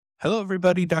Hello,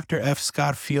 everybody. Dr. F.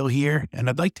 Scott Field here, and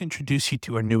I'd like to introduce you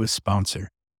to our newest sponsor.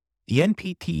 The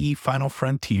NPTE Final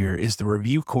Frontier is the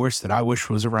review course that I wish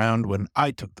was around when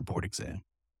I took the board exam.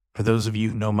 For those of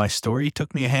you who know my story, it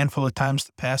took me a handful of times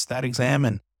to pass that exam,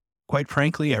 and quite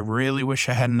frankly, I really wish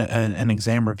I had an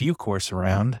exam review course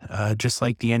around, just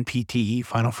like the NPTE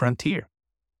Final Frontier.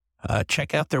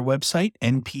 Check out their website,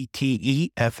 npteff.com.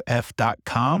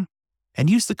 And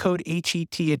use the code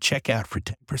HET at checkout for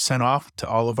 10% off to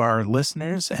all of our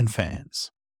listeners and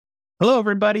fans. Hello,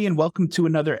 everybody, and welcome to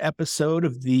another episode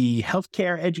of the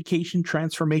Healthcare Education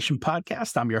Transformation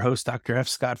Podcast. I'm your host, Dr. F.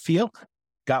 Scott Field.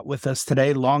 Got with us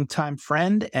today longtime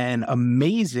friend and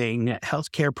amazing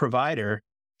healthcare provider,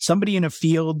 somebody in a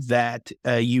field that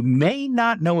you may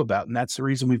not know about, and that's the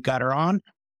reason we've got her on.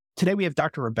 Today, we have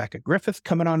Dr. Rebekah Griffith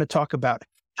coming on to talk about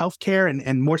healthcare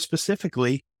and more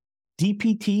specifically,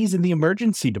 DPTs in the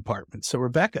emergency department. So,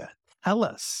 Rebekah, tell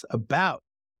us about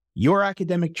your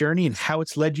academic journey and how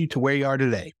it's led you to where you are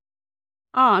today.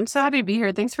 Oh, I'm so happy to be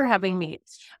here. Thanks for having me.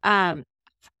 So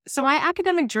my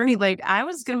academic journey, I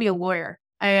was going to be a lawyer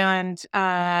and,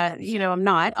 I'm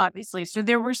not, obviously. So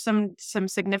there were some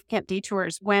significant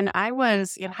detours. When I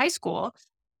was in high school,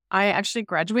 I actually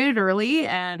graduated early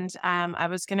and I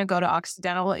was going to go to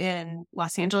Occidental in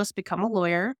Los Angeles, become a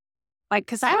lawyer.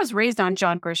 Because I was raised on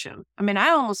John Grisham. I mean,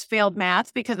 I almost failed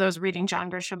math because I was reading John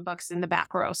Grisham books in the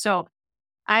back row. So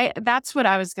that's what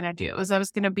I was going to do, I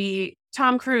was going to be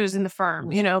Tom Cruise in The Firm,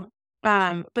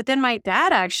 But then my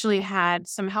dad actually had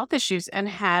some health issues and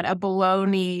had a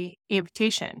below-knee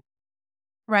amputation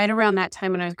right around that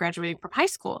time when I was graduating from high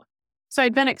school. So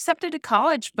I'd been accepted to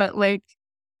college, but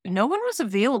no one was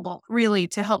available really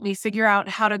to help me figure out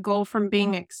how to go from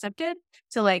being accepted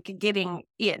to getting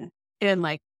in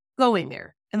and going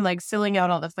there and filling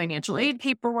out all the financial aid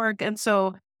paperwork. And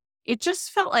so it just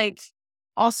felt like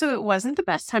also it wasn't the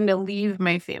best time to leave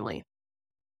my family.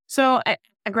 So I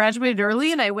graduated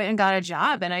early and I went and got a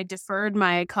job and I deferred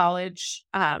my college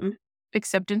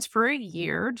acceptance for a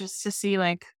year just to see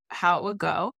how it would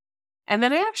go. And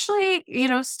then I actually,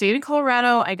 stayed in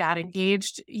Colorado. I got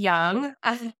engaged young.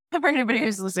 For anybody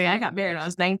who's listening, I got married when I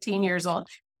was 19 years old.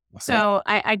 So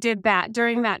I did that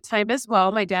during that time as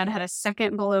well. My dad had a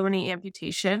second below-knee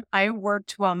amputation. I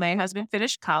worked while my husband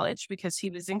finished college because he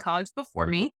was in college before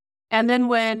me. And then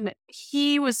when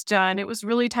he was done, it was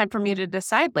really time for me to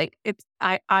decide,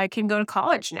 I can go to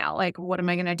college now. What am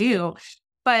I going to do?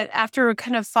 But after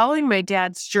kind of following my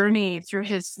dad's journey through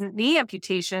his knee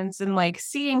amputations and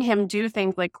seeing him do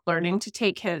things like learning to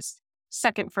take his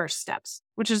second first steps,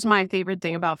 which is my favorite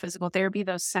thing about physical therapy,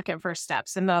 those second first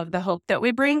steps and the hope that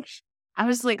we bring. I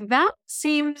was like, that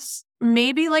seems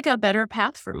maybe a better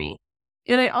path for me.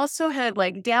 And I also had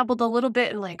dabbled a little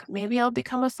bit in maybe I'll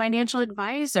become a financial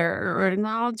advisor or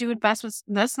I'll do investments.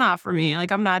 That's not for me.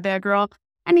 I'm not that girl.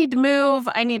 I need to move.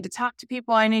 I need to talk to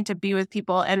people. I need to be with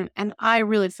people. And I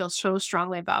really feel so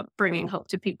strongly about bringing hope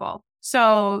to people.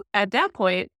 So at that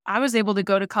point, I was able to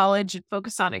go to college and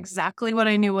focus on exactly what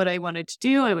I knew what I wanted to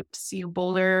do. I went to CU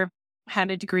Boulder, had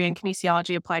a degree in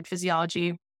kinesiology, applied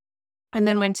physiology, and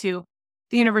then went to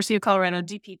the University of Colorado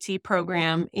DPT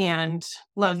program and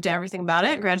loved everything about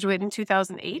it. Graduated in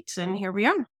 2008, and here we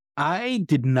are. I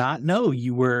did not know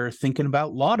you were thinking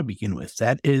about law to begin with.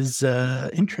 That is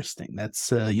interesting.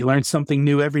 That's you learn something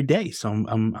new every day. So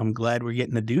I'm glad we're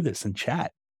getting to do this and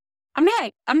chat. I'm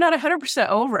not 100%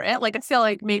 over it. I feel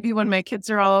like maybe when my kids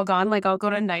are all gone, I'll go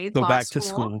to night Go law back school. to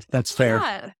school. That's fair.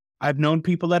 Yeah. I've known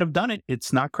people that have done it.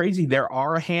 It's not crazy. There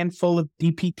are a handful of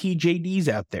DPT JDs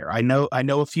out there. I know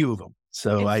a few of them.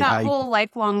 So it's that whole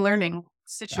lifelong learning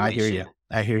situation.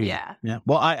 I hear you. Yeah.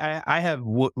 Well, I have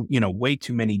way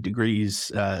too many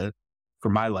degrees for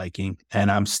my liking,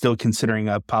 and I'm still considering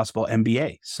a possible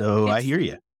MBA. So I hear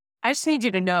you. I just need you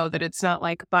to know that it's not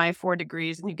buy 4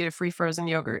 degrees and you get a free frozen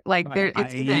yogurt. I hear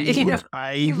that.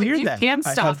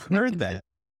 I have heard that.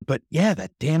 But yeah, that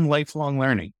damn lifelong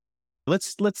learning.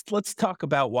 Let's talk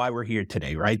about why we're here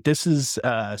today, right? This is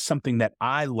something that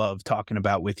I love talking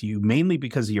about with you, mainly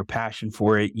because of your passion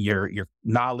for it, your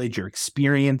knowledge, your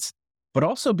experience, but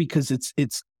also because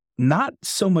it's not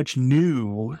so much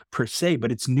new per se,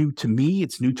 but it's new to me.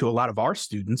 It's new to a lot of our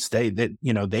students. They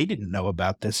didn't know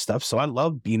about this stuff. So I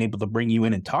love being able to bring you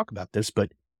in and talk about this.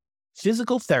 But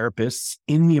physical therapists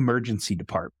in the emergency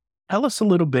department, tell us a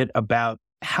little bit about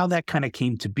how that kind of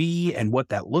came to be and what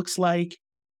that looks like.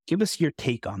 Give us your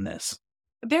take on this.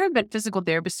 There have been physical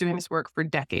therapists doing this work for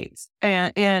decades.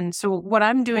 And so what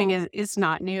I'm doing is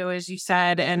not new, as you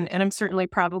said, and I'm certainly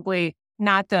probably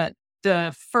not the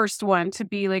first one to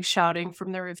be shouting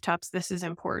from the rooftops, this is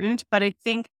important. But I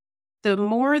think the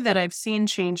more that I've seen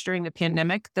change during the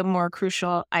pandemic, the more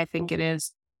crucial I think it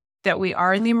is that we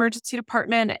are in the emergency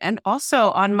department. And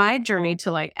also on my journey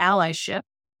to like allyship,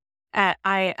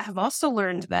 I have also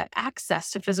learned that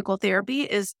access to physical therapy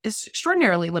is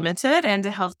extraordinarily limited, and to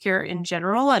healthcare in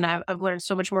general. And I've learned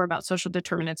so much more about social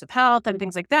determinants of health and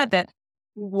things like that, that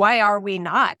why are we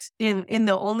not in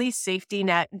the only safety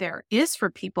net there is for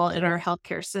people in our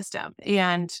healthcare system?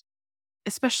 And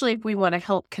especially if we want to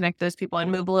help connect those people and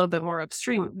move a little bit more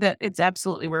upstream, that it's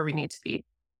absolutely where we need to be.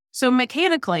 So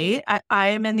mechanically, I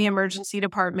am in the emergency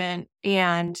department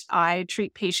and I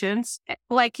treat patients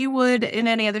like you would in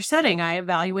any other setting. I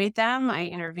evaluate them, I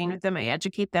intervene with them, I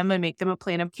educate them, I make them a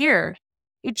plan of care.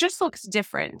 It just looks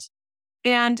different.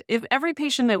 And if every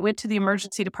patient that went to the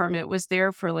emergency department was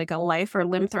there for like a life or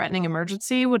limb threatening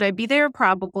emergency, would I be there?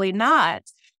 Probably not.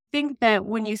 I think that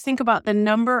when you think about the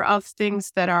number of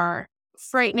things that are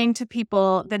frightening to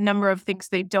people, the number of things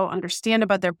they don't understand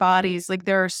about their bodies, like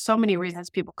there are so many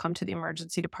reasons people come to the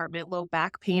emergency department. Low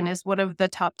back pain is one of the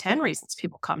top 10 reasons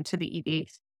people come to the ED,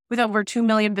 with over 2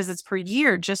 million visits per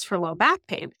year just for low back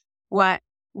pain.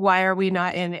 Why are we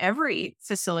not in every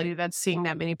facility that's seeing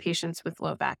that many patients with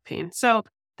low back pain? So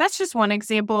that's just one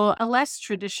example. A less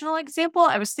traditional example,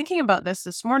 I was thinking about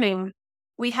this morning.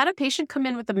 We had a patient come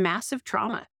in with a massive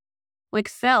trauma, like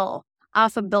fell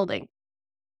off a building,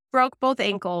 broke both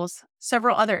ankles,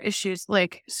 several other issues,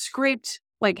 like scraped,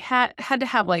 like had to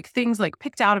have like things like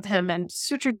picked out of him and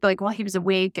sutured like while he was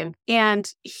awake.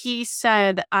 And he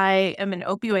said, I am an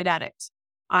opioid addict.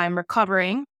 I'm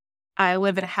recovering. I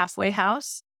live in a halfway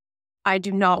house. I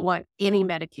do not want any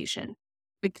medication,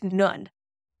 like none.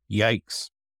 Yikes.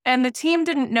 And the team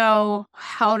didn't know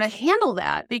how to handle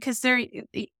that because they're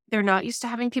not used to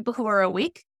having people who are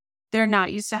awake. They're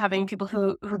not used to having people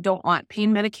who don't want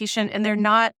pain medication, and they're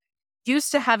not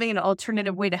used to having an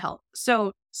alternative way to help.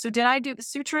 So did I do the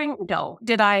suturing? No.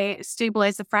 Did I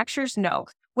stabilize the fractures? No.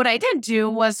 What I did do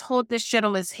was hold this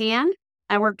gentleman's hand.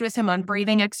 I worked with him on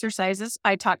breathing exercises.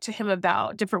 I talked to him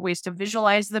about different ways to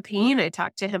visualize the pain. I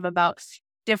talked to him about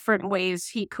different ways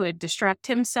he could distract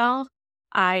himself.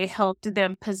 I helped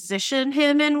them position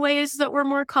him in ways that were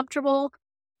more comfortable,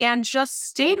 and just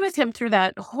stayed with him through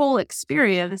that whole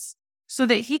experience so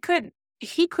that he could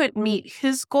meet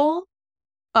his goal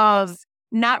of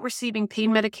not receiving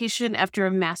pain medication after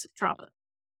a massive trauma.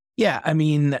 Yeah, I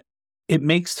mean, it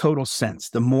makes total sense.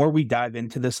 The more we dive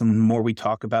into this and the more we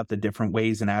talk about the different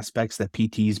ways and aspects that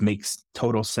PTs makes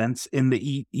total sense in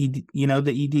the the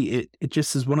ED, it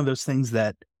just is one of those things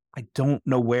that I don't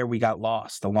know where we got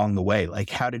lost along the way. Like,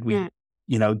 how did we,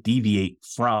 deviate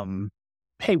from,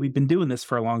 hey, we've been doing this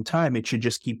for a long time. It should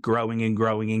just keep growing and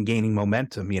growing and gaining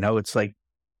momentum. It's like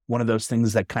one of those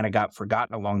things that kind of got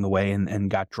forgotten along the way and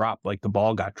got dropped, like the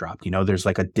ball got dropped. There's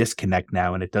like a disconnect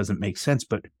now and it doesn't make sense.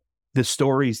 But the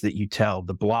stories that you tell,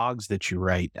 the blogs that you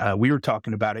write, we were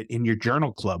talking about it in your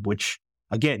journal club, which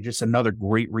again, just another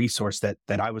great resource that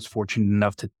I was fortunate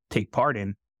enough to take part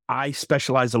in. I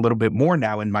specialize a little bit more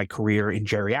now in my career in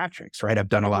geriatrics, right? I've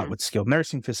done a lot with skilled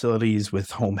nursing facilities,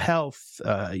 with home health,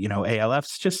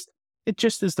 ALFs. It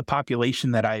just is the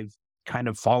population that I've kind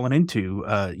of fallen into,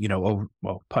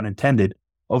 pun intended,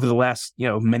 over the last,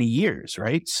 many years,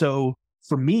 right? So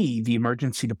for me, the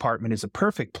emergency department is a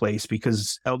perfect place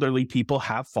because elderly people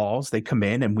have falls. They come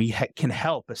in and we can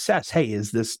help assess, hey,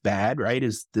 is this bad, right?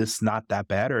 Is this not that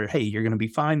bad? Or, hey, you're going to be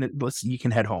fine. You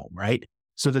can head home, right?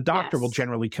 So the doctor will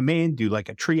generally come in, do like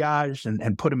a triage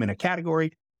and put them in a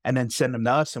category and then send them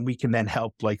to us. And we can then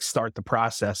help like start the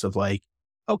process of like,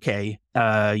 okay,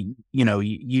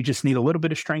 you just need a little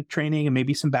bit of strength training and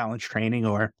maybe some balance training,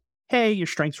 or, hey, your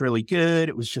strength's really good.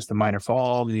 It was just a minor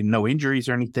fall, no injuries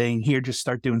or anything. Here, just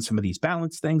start doing some of these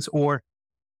balance things. Or,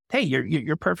 hey,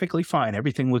 you're perfectly fine.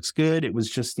 Everything looks good. It was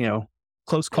just,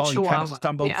 close call. You kind of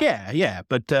stumbled. Yeah.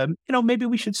 But, maybe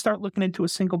we should start looking into a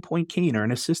single point cane or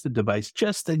an assisted device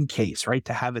just in case, right?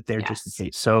 To have it there just in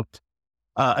case. So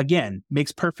again,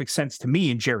 makes perfect sense to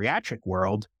me in geriatric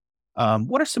world.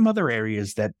 What are some other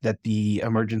areas that the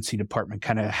emergency department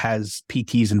kind of has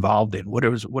PTs involved in? What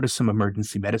is some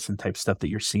emergency medicine type stuff that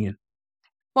you're seeing?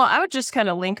 Well, I would just kind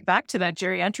of link back to that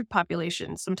geriatric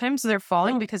population. Sometimes they're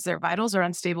falling because their vitals are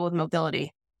unstable with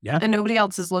mobility. Yeah. And nobody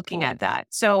else is looking at that.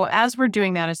 So as we're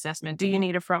doing that assessment, do you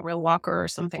need a front wheel walker or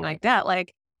something like that?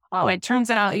 Like, it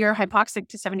turns out you're hypoxic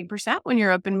to 70% when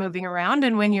you're up and moving around.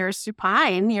 And when you're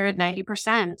supine, you're at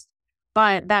 90%.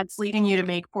 But that's leading you to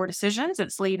make poor decisions.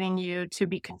 It's leading you to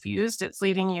be confused. It's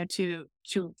leading you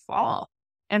to fall.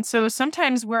 And so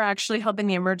sometimes we're actually helping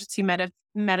the emergency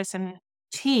medicine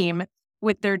team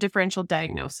with their differential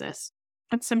diagnosis.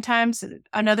 And sometimes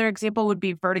another example would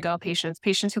be vertigo patients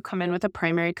who come in with a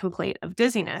primary complaint of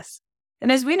dizziness.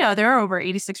 And as we know, there are over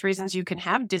 86 reasons you can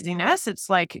have dizziness. It's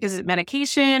like, is it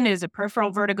medication? Is it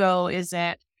peripheral vertigo? Is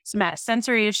it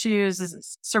somatosensory issues? Is it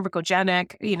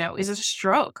cervicogenic? Is it a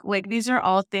stroke? Like, these are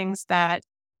all things that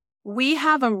we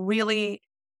have a really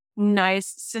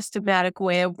nice systematic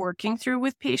way of working through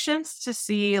with patients to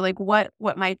see like what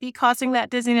might be causing that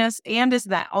dizziness, and is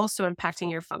that also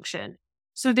impacting your function.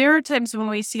 So there are times when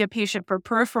we see a patient for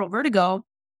peripheral vertigo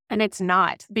and it's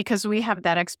not, because we have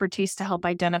that expertise to help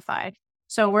identify.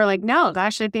 So we're like, no,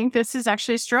 gosh, I think this is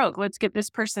actually a stroke. Let's get this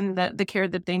person the care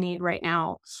that they need right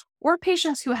now. Or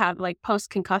patients who have like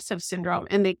post-concussive syndrome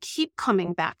and they keep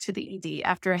coming back to the ED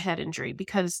after a head injury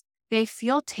because they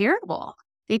feel terrible.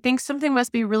 They think something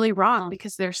must be really wrong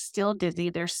because they're still dizzy,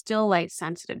 they're still light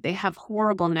sensitive, they have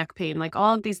horrible neck pain, like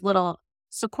all of these little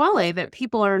sequelae that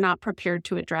people are not prepared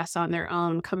to address on their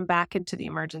own come back into the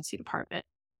emergency department.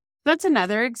 That's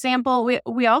another example.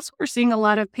 We also are seeing a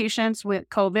lot of patients with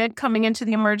COVID coming into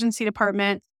the emergency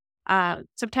department.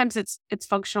 Sometimes it's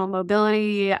functional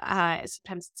mobility,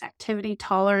 sometimes it's activity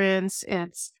tolerance.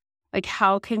 It's like,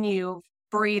 how can you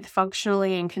breathe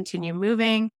functionally and continue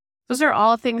moving? Those are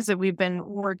all things that we've been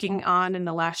working on in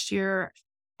the last year.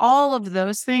 All of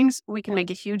those things, we can make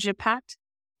a huge impact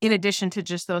in addition to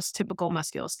just those typical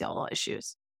musculoskeletal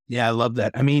issues. Yeah, I love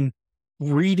that. I mean,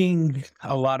 reading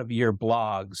a lot of your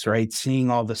blogs, right?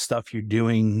 Seeing all the stuff you're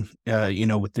doing,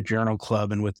 with the journal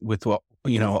club and with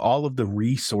all of the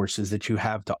resources that you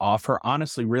have to offer,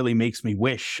 honestly, really makes me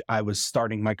wish I was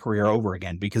starting my career over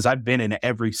again, because I've been in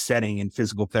every setting in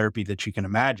physical therapy that you can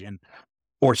imagine,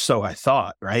 or so I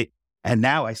thought, right? And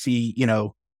now I see,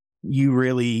 you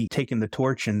really taking the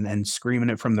torch and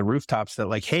screaming it from the rooftops that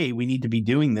like, hey, we need to be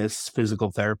doing this, physical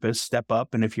therapist, step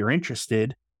up. And if you're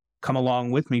interested, come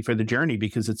along with me for the journey,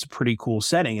 because it's a pretty cool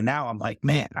setting. And now I'm like,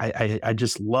 man, I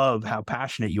just love how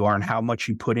passionate you are and how much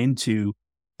you put into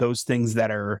those things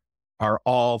that are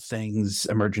all things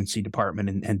emergency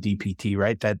department and DPT,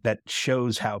 right? That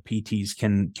shows how PTs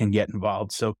can get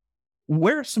involved. So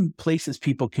where are some places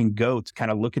people can go to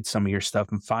kind of look at some of your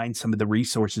stuff and find some of the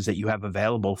resources that you have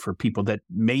available for people that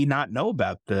may not know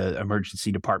about the emergency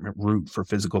department route for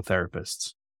physical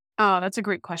therapists? Oh, that's a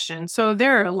great question. So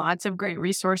there are lots of great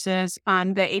resources.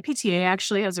 The APTA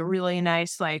actually has a really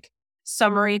nice like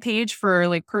summary page for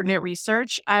like pertinent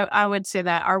research. I would say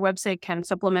that our website can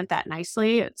supplement that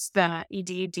nicely. It's the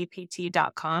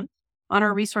eddpt.com. On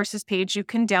our resources page, you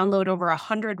can download over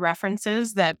 100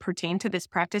 references that pertain to this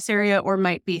practice area or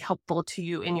might be helpful to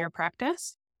you in your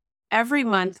practice. Every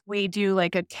month, we do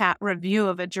like a CAT review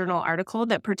of a journal article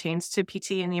that pertains to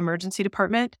PT in the emergency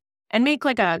department and make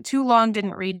like a too long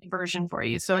didn't read version for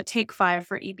you. So a take 5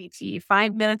 for EBT,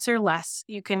 5 minutes or less.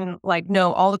 You can like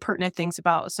know all the pertinent things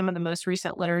about some of the most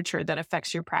recent literature that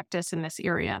affects your practice in this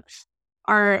area.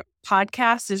 Our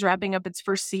podcast is wrapping up its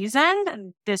first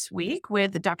season this week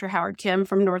with Dr. Howard Kim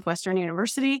from Northwestern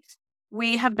University.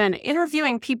 We have been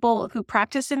interviewing people who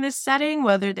practice in this setting,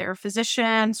 whether they're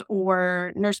physicians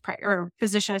or or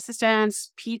physician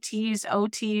assistants, PTs,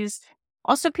 OTs,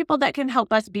 also people that can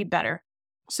help us be better.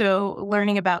 So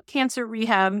learning about cancer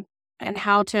rehab and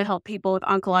how to help people with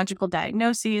oncological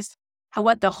diagnoses,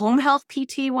 what the home health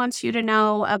PT wants you to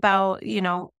know about,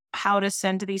 how to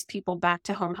send these people back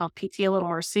to home health PT a little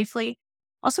more safely.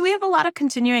 Also, we have a lot of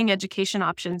continuing education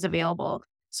options available.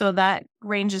 So that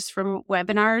ranges from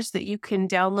webinars that you can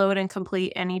download and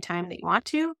complete anytime that you want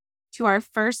to our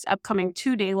first upcoming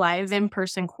 2-day live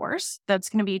in-person course. That's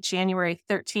going to be January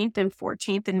 13th and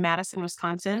 14th in Madison,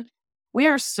 Wisconsin. We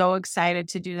are so excited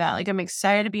to do that. Like, I'm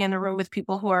excited to be in the room with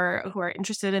people who are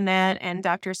interested in that. And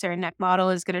Dr. Sarah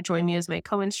Neckmodel is going to join me as my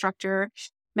co-instructor.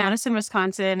 Madison,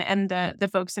 Wisconsin, and the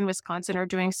folks in Wisconsin are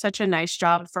doing such a nice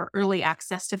job for early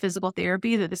access to physical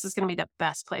therapy that this is going to be the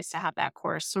best place to have that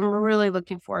course. So we're really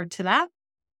looking forward to that.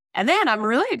 And then I'm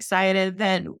really excited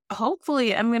that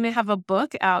hopefully I'm going to have a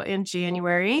book out in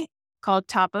January called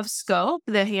Top of Scope,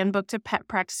 the handbook to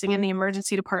practicing in the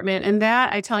emergency department. And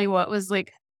that, I tell you what, was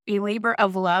like a labor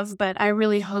of love, but I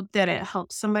really hope that it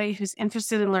helps somebody who's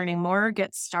interested in learning more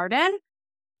get started.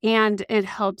 And it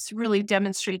helps really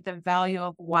demonstrate the value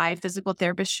of why physical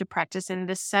therapists should practice in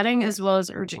this setting as well as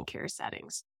urgent care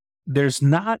settings. There's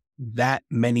not that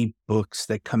many books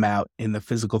that come out in the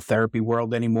physical therapy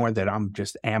world anymore that I'm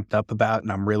just amped up about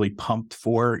and I'm really pumped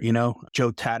for.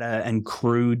 Joe Tata and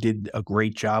crew did a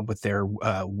great job with their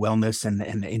wellness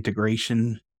and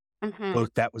integration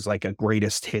book. That was like a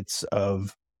greatest hits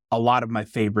of a lot of my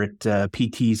favorite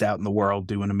PTs out in the world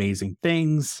doing amazing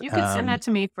things. You could send that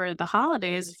to me for the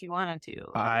holidays if you wanted to.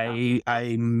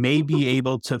 I may be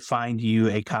able to find you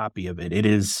a copy of it. It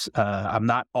is, I'm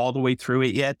not all the way through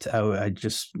it yet. I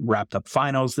just wrapped up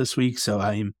finals this week, so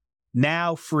I'm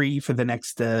now free for the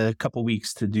next couple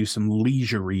weeks to do some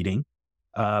leisure reading.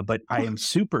 But I am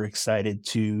super excited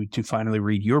to finally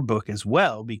read your book as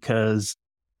well, because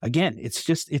again,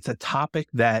 it's a topic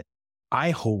that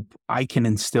I hope I can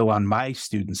instill on my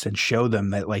students and show them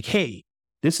that, like, hey,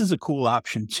 this is a cool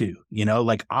option too.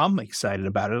 Like, I'm excited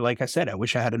about it. Like I said, I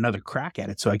wish I had another crack at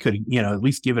it so I could, at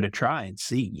least give it a try and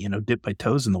see, dip my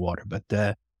toes in the water. But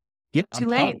yeah, Too I'm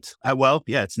late. pumped. Well,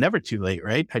 yeah, it's never too late,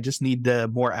 right? I just need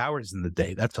more hours in the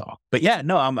day. That's all. But yeah,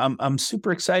 no, I'm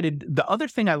super excited. The other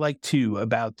thing I like too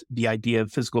about the idea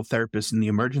of physical therapists in the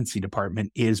emergency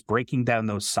department is breaking down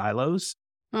those silos,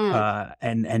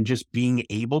 and just being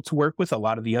able to work with a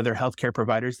lot of the other healthcare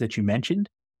providers that you mentioned.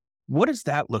 What does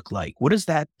that look like? What is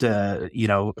that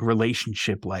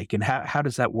relationship like, and how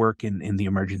does that work in the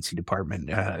emergency department,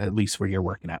 at least where you're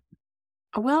working at?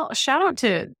 Well, shout out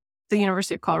to the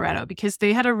University of Colorado, because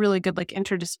they had a really good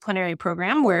interdisciplinary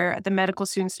program where the medical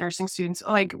students, nursing students,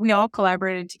 we all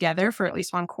collaborated together for at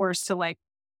least one course to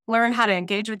learn how to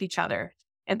engage with each other.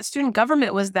 And the student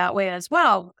government was that way as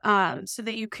well, so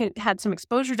that you had some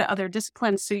exposure to other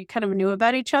disciplines, so you kind of knew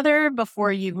about each other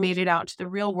before you made it out to the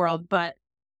real world. But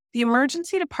the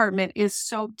emergency department is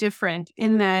so different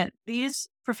in that these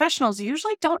professionals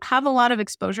usually don't have a lot of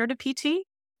exposure to PT.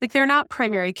 They're not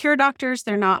primary care doctors.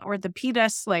 They're not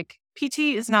orthopedists. PT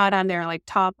is not on their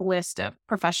top list of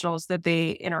professionals that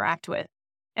they interact with.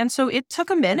 And so it took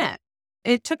a minute.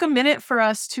 It took a minute for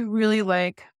us to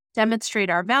really demonstrate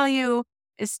our value,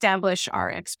 establish our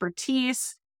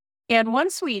expertise. And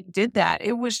once we did that,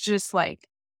 it was just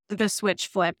the switch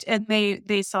flipped, and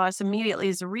they saw us immediately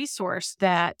as a resource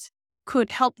that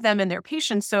could help them and their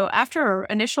patients. So after our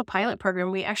initial pilot program,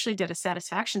 we actually did a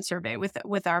satisfaction survey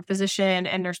with our physician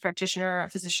and nurse practitioner,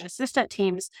 physician assistant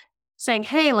teams, saying,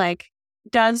 hey,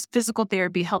 does physical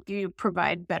therapy help you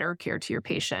provide better care to your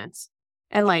patients?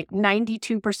 And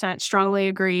 92% strongly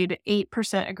agreed,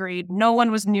 8% agreed. No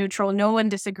one was neutral. No one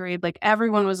disagreed.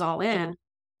 Everyone was all in.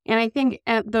 And I think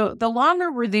the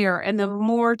longer we're there and the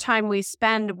more time we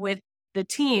spend with the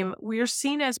team, we're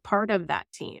seen as part of that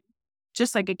team,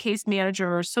 just like a case manager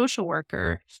or a social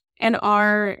worker. And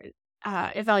our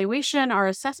evaluation, our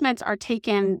assessments are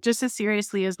taken just as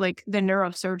seriously as the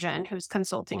neurosurgeon who's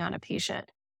consulting on a patient.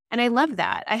 And I love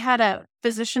that. I had a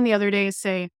physician the other day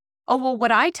say, oh, well,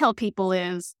 what I tell people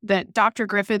is that Dr.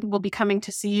 Griffith will be coming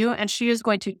to see you, and she is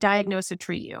going to diagnose and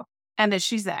treat you, and that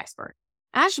she's the expert.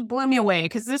 Ash blew me away,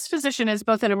 because this physician is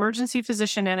both an emergency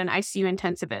physician and an ICU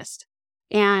intensivist.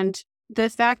 And the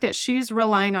fact that she's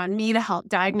relying on me to help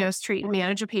diagnose, treat, and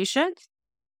manage a patient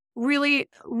really,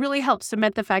 really helps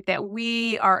cement the fact that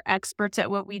we are experts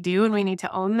at what we do, and we need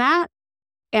to own that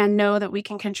and know that we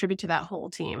can contribute to that whole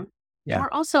team. Yeah.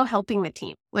 We're also helping the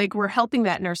team. We're helping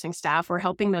that nursing staff. We're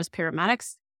helping those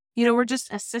paramedics. We're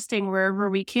just assisting wherever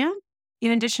we can, in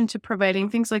addition to providing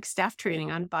things like staff training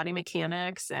on body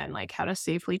mechanics and how to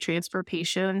safely transfer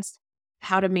patients,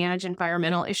 how to manage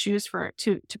environmental issues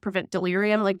to prevent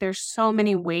delirium. There's so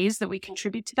many ways that we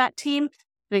contribute to that team.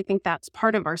 And I think that's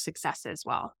part of our success as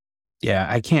well. Yeah,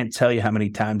 I can't tell you how many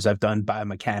times I've done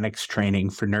biomechanics training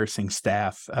for nursing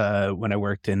staff when I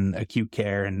worked in acute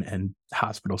care and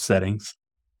hospital settings.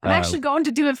 I'm actually going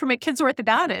to do it for my kid's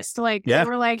orthodontist. Yeah. They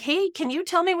were like, hey, can you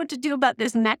tell me what to do about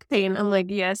this neck pain? I'm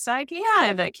like, yes, I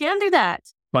can. I can do that.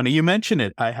 Funny you mention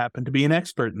it. I happen to be an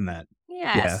expert in that.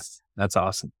 Yes. Yeah, that's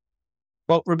awesome.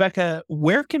 Well, Rebekah,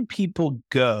 where can people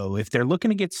go if they're looking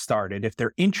to get started, if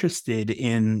they're interested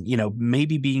in,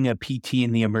 maybe being a PT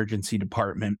in the emergency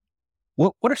department?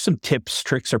 What are some tips,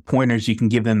 tricks, or pointers you can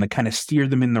give them to kind of steer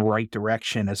them in the right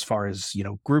direction as far as,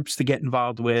 groups to get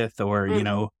involved with,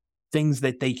 or, things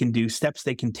that they can do, steps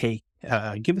they can take?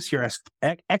 Give us your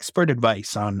expert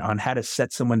advice on how to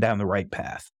set someone down the right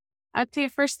path. I'd say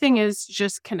first thing is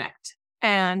just connect.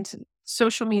 And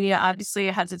social media obviously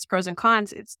has its pros and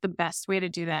cons. It's the best way to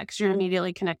do that, because you're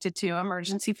immediately connected to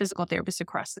emergency physical therapists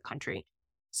across the country.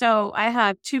 So I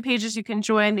have 2 pages you can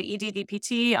join: the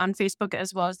EDDPT on Facebook,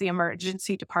 as well as the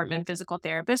Emergency Department Physical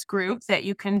Therapist group that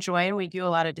you can join. We do a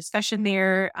lot of discussion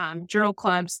there, journal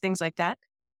clubs, things like that.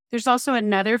 There's also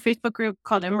another Facebook group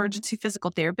called Emergency Physical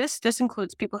Therapists. This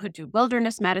includes people who do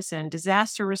wilderness medicine,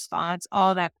 disaster response,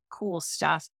 all that cool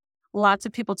stuff. Lots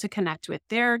of people to connect with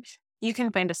there. You can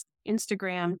find us on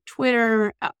Instagram,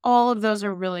 Twitter. All of those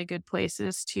are really good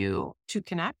places to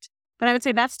connect. But I would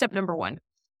say that's step number 1.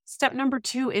 Step number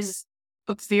 2 is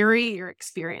vary your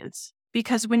experience.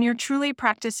 Because when you're truly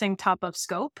practicing top of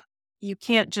scope, you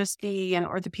can't just be an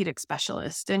orthopedic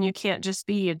specialist, and you can't just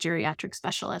be a geriatric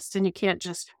specialist, and you can't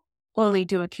just only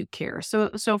do acute care.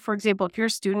 So for example, if you're a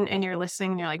student and you're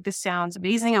listening and you're like, this sounds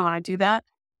amazing, I want to do that,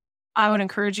 I would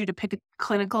encourage you to pick a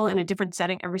clinical in a different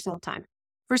setting every single time.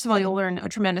 First of all, you'll learn a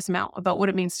tremendous amount about what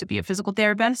it means to be a physical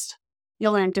therapist.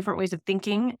 You'll learn different ways of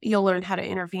thinking. You'll learn how to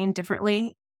intervene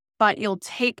differently. But you'll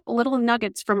take little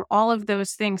nuggets from all of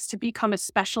those things to become a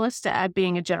specialist at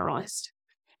being a generalist.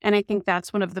 And I think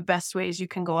that's one of the best ways you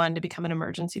can go on to become an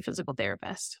emergency physical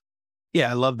therapist. Yeah,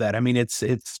 I love that. I mean, it's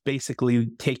basically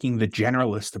taking the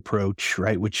generalist approach,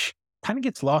 right? Which kind of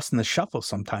gets lost in the shuffle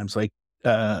sometimes. Like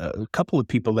a couple of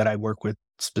people that I work with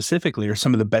specifically are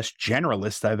some of the best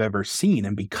generalists I've ever seen.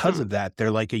 And because of that,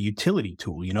 they're like a utility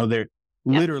tool. They're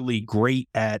literally great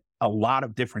at a lot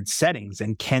of different settings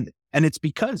and it's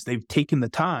because they've taken the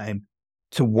time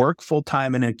to work full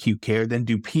time in acute care, then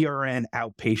do PRN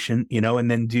outpatient,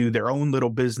 and then do their own little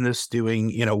business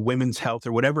doing, women's health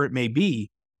or whatever it may be,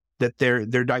 that they're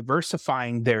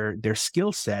diversifying their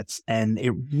skill sets, and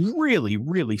it really,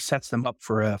 really sets them up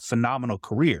for a phenomenal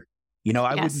career.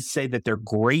 I wouldn't say that they're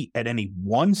great at any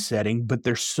one setting, but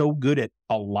they're so good at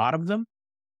a lot of them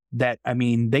that, I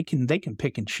mean, they can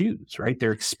pick and choose, right?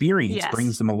 Their experience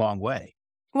brings them a long way.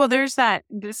 Well,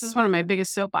 this is one of my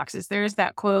biggest soapboxes. There's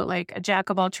that quote, like, a jack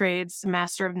of all trades, a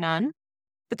master of none.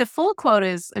 But the full quote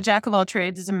is, a jack of all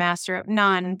trades is a master of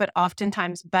none, but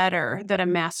oftentimes better than a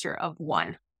master of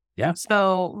one. Yeah.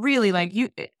 So really,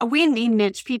 we need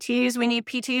niche PTs. We need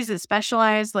PTs that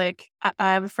specialize. Like,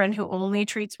 I have a friend who only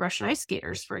treats Russian ice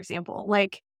skaters, for example.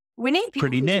 Like, we need people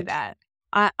who do that.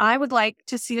 I would like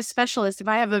to see a specialist if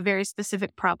I have a very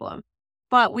specific problem.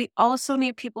 But we also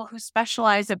need people who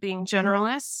specialize at being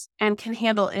generalists and can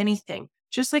handle anything,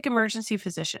 just like emergency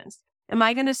physicians. Am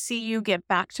I going to see you get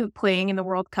back to playing in the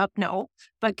World Cup? No.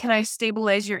 But can I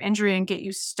stabilize your injury and get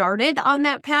you started on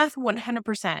that path?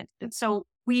 100%. And so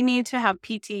we need to have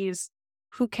PTs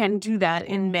who can do that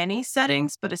in many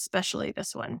settings, but especially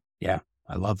this one. Yeah,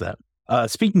 I love that.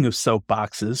 Speaking of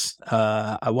soapboxes,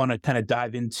 I want to kind of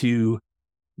dive into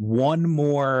one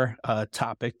more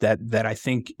topic that I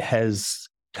think has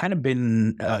kind of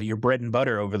been your bread and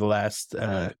butter over the last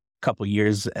couple of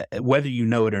years, whether you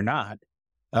know it or not,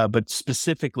 but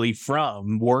specifically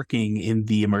from working in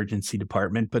the emergency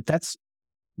department. But that's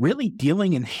really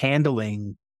dealing and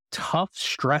handling tough,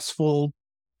 stressful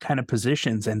kind of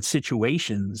positions and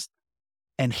situations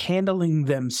and handling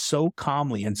them so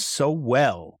calmly and so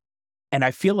well. And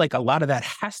I feel like a lot of that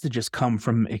has to just come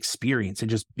from experience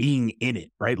and just being in it,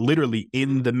 right? Literally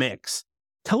in the mix.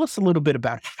 Tell us a little bit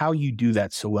about how you do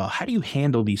that so well. How do you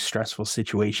handle these stressful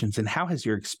situations, and how has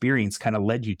your experience kind of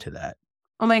led you to that?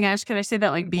 Oh my gosh, can I say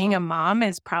that, like, being a mom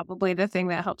is probably the thing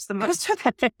that helps the most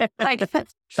with it? Like,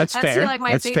 that's fair. Like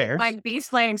that's fair. My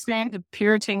baseline experience of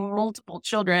parenting multiple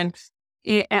children,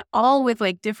 all with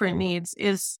like different needs,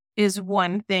 is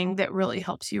one thing that really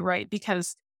helps you, right?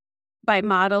 Because by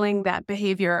modeling that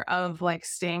behavior of like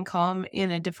staying calm in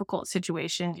a difficult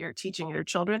situation, you're teaching your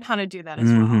children how to do that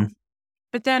as well.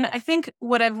 But then I think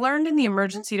what I've learned in the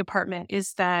emergency department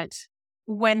is that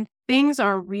when things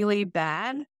are really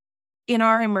bad in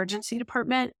our emergency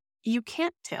department, you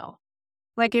can't tell.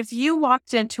 Like, if you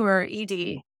walked into our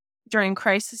ED during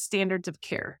crisis standards of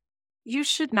care, you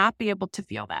should not be able to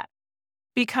feel that,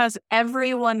 because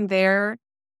everyone there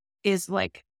is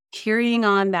like carrying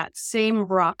on that same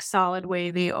rock solid way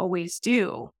they always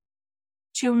do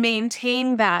to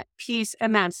maintain that peace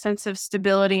and that sense of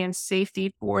stability and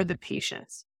safety for the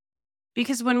patients.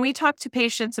 Because when we talk to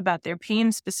patients about their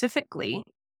pain specifically,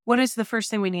 what is the first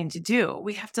thing we need to do?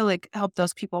 We have to like help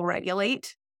those people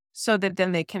regulate so that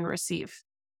then they can receive.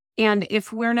 And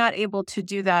if we're not able to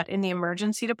do that in the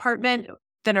emergency department,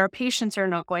 then our patients are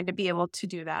not going to be able to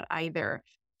do that either.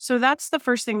 So that's the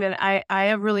first thing that I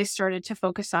have really started to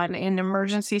focus on in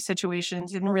emergency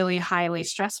situations, in really highly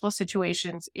stressful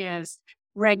situations, is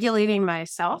regulating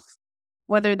myself,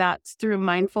 whether that's through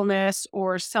mindfulness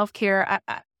or self-care.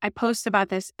 I post about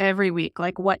this every week.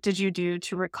 Like, what did you do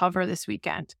to recover this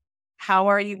weekend? How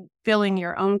are you filling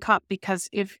your own cup? Because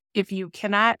if you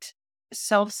cannot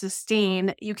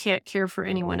self-sustain, you can't care for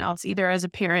anyone else, either as a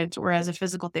parent or as a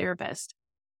physical therapist.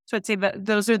 So I'd say that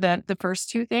those are the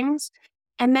first two things.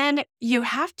 And then you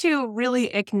have to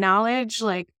really acknowledge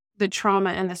like the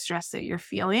trauma and the stress that you're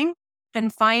feeling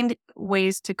and find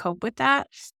ways to cope with that.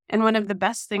 And one of the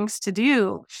best things to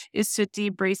do is to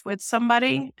debrief with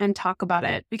somebody and talk about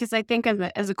it. Because I think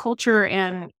as a culture,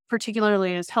 and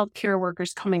particularly as healthcare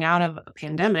workers coming out of a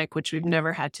pandemic, which we've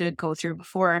never had to go through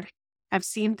before, I've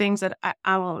seen things that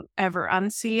I won't ever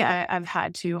unsee. I've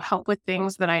had to help with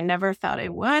things that I never thought I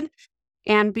would.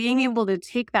 And being able to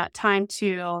take that time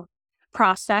to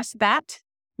process that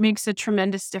makes a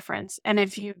tremendous difference. And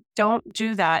if you don't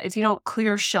do that, if you don't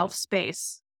clear shelf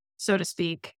space, so to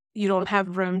speak, you don't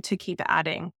have room to keep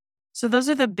adding. So those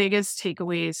are the biggest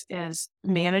takeaways, is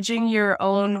managing your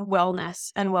own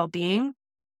wellness and well-being.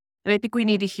 And I think we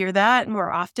need to hear that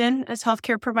more often as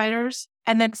healthcare providers.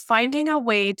 And then finding a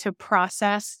way to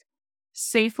process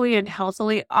safely and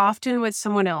healthily, often with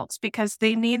someone else, because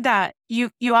they need that.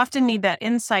 You often need that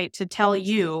insight to tell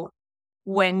you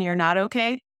when you're not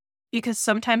okay, because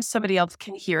sometimes somebody else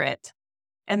can hear it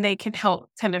and they can help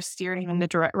kind of steer you in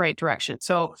the right direction.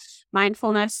 So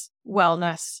mindfulness,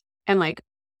 wellness, and like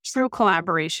true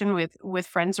collaboration with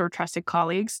friends or trusted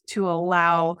colleagues to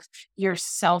allow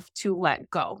yourself to let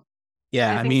go.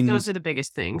 Yeah, I think those are the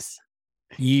biggest things.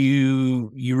 You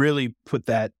really put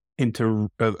that into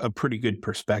a pretty good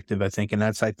perspective, I think. And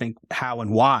that's, I think, how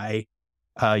and why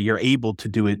you're able to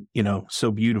do it,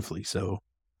 so beautifully. So,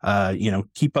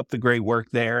 keep up the great work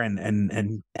there,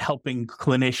 and helping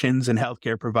clinicians and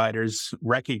healthcare providers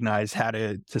recognize how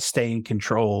to stay in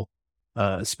control,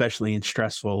 especially in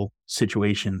stressful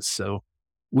situations. So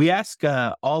we ask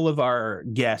all of our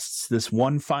guests this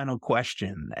one final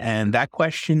question, and that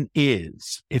question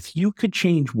is, if you could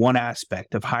change one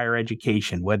aspect of higher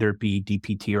education, whether it be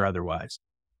DPT or otherwise,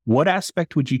 what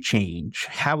aspect would you change?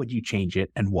 How would you change it,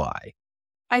 and why?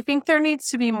 I think there needs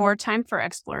to be more time for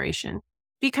exploration,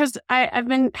 because I've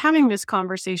been having this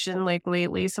conversation like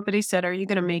lately. Somebody said, are you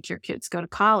going to make your kids go to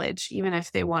college, even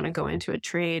if they want to go into a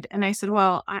trade? And I said,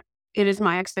 well, it is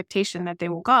my expectation that they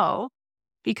will go,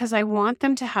 because I want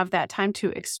them to have that time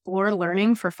to explore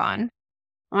learning for fun.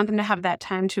 I want them to have that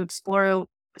time to explore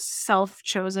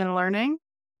self-chosen learning.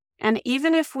 And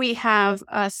even if we have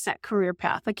a set career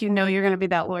path, like, you're going to be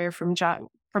that lawyer from John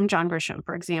Grisham,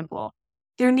 for example,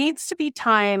 there needs to be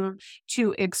time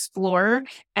to explore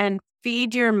and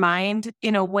feed your mind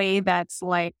in a way that's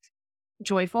like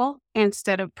joyful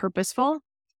instead of purposeful.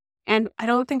 And I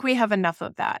don't think we have enough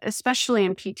of that, especially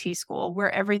in PT school,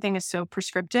 where everything is so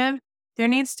prescriptive. There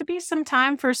needs to be some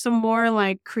time for some more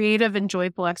like creative and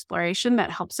joyful exploration that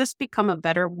helps us become a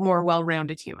better, more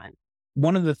well-rounded human.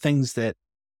 One of the things that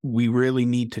we really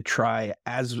need to try,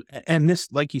 and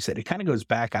this, like you said, it kind of goes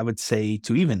back, I would say,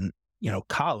 to even,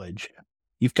 college.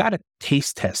 You've got to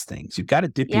taste test things. You've got to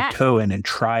dip your toe in and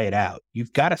try it out.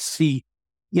 You've got to see,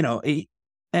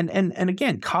 and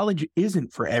again, college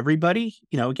isn't for everybody.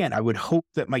 Again, I would hope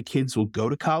that my kids will go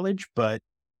to college, but,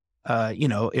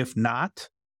 if not,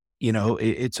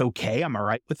 it's okay. I'm all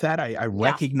right with that. I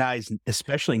recognize,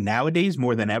 especially nowadays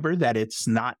more than ever, that it's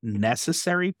not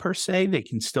necessary per se. They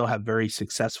can still have very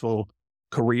successful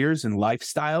careers and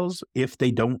lifestyles if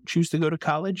they don't choose to go to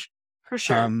college. For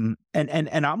sure. And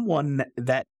I'm one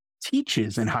that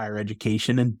teaches in higher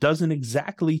education and doesn't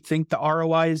exactly think the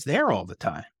ROI is there all the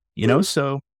time,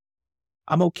 so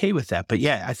I'm okay with that. But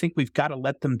yeah, I think we've got to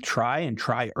let them try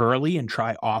early and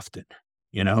try often.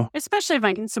 Especially if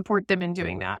I can support them in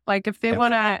doing that. Like if they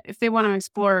want to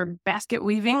explore basket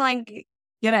weaving, like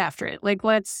get after it. Like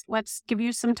let's give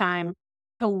you some time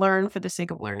to learn for the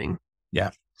sake of learning. Yeah,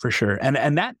 for sure.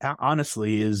 And that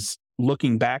honestly is,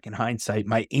 looking back in hindsight,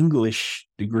 my English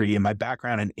degree and my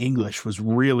background in English was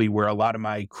really where a lot of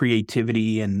my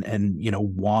creativity and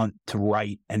want to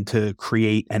write and to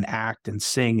create and act and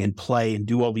sing and play and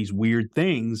do all these weird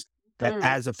things that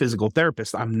as a physical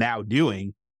therapist I'm now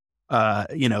doing.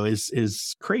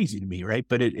 Is crazy to me, right?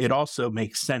 But it also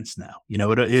makes sense now.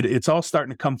 It's all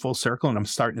starting to come full circle, and I'm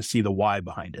starting to see the why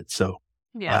behind it. So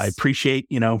I appreciate,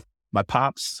 my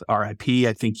pops, RIP.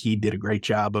 I think he did a great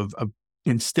job of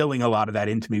instilling a lot of that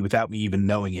into me without me even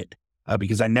knowing it,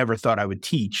 because I never thought I would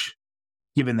teach,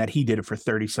 given that he did it for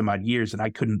 30 some odd years, and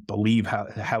I couldn't believe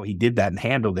how he did that and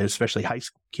handled it, especially high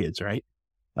school kids, right?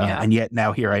 And yet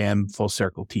now here I am, full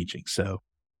circle teaching. So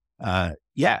I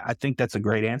think that's a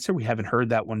great answer. We haven't heard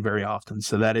that one very often.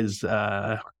 So that is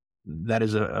a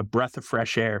breath of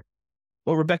fresh air.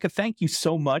 Well, Rebekah, thank you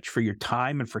so much for your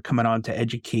time and for coming on to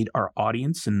educate our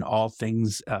audience in all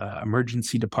things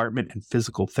emergency department and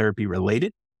physical therapy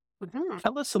related. Mm-hmm.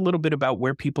 Tell us a little bit about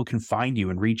where people can find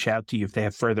you and reach out to you if they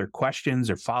have further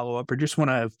questions or follow up, or just want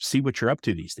to see what you're up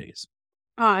to these days.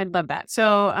 Oh, I'd love that.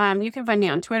 So you can find me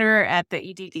on Twitter at the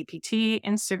EDDPT.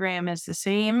 Instagram is the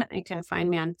same. You can find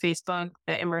me on Facebook,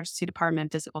 the Emergency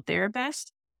Department Physical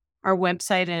Therapist. Our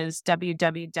website is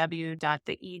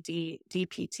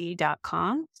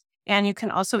www.theeddpt.com. And you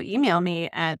can also email me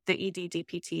at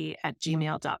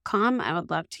theeddpt@gmail.com. I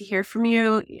would love to hear from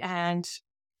you and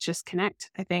just connect.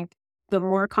 I think the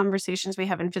more conversations we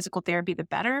have in physical therapy, the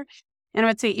better. And I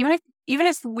would say, even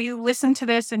if we listen to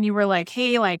this and you were like,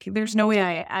 hey, like, there's no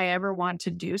way I ever want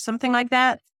to do something like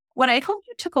that. What I hope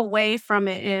you took away from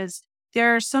it is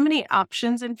there are so many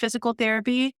options in physical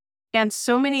therapy and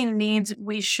so many needs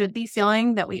we should be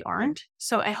feeling that we aren't.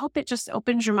 So I hope it just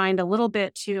opens your mind a little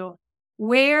bit to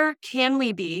where can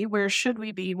we be? Where should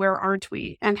we be? Where aren't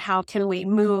we? And how can we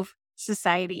move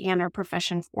society and our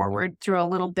profession forward through a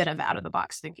little bit of out of the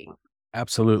box thinking?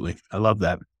 Absolutely. I love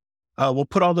that. We'll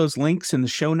put all those links in the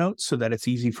show notes so that it's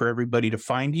easy for everybody to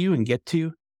find you and get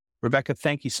to. Rebekah,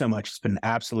 thank you so much. It's been an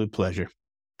absolute pleasure.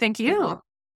 Thank you.